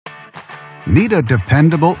Need a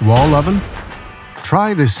dependable wall oven?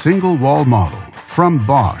 Try this single wall model from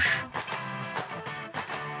Bosch.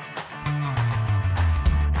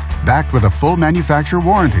 Backed with a full manufacturer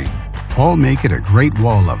warranty, all make it a great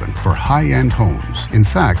wall oven for high-end homes. In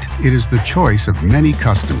fact, it is the choice of many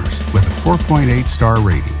customers with a 4.8-star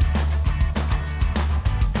rating.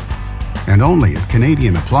 And only at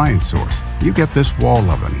Canadian Appliance Source, you get this wall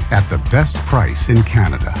oven at the best price in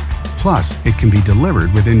Canada. Plus, it can be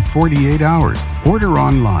delivered within 48 hours. Order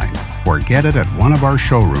online or get it at one of our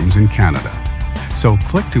showrooms in Canada. So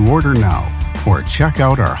click to order now or check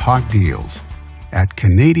out our hot deals at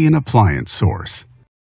Canadian Appliance Source.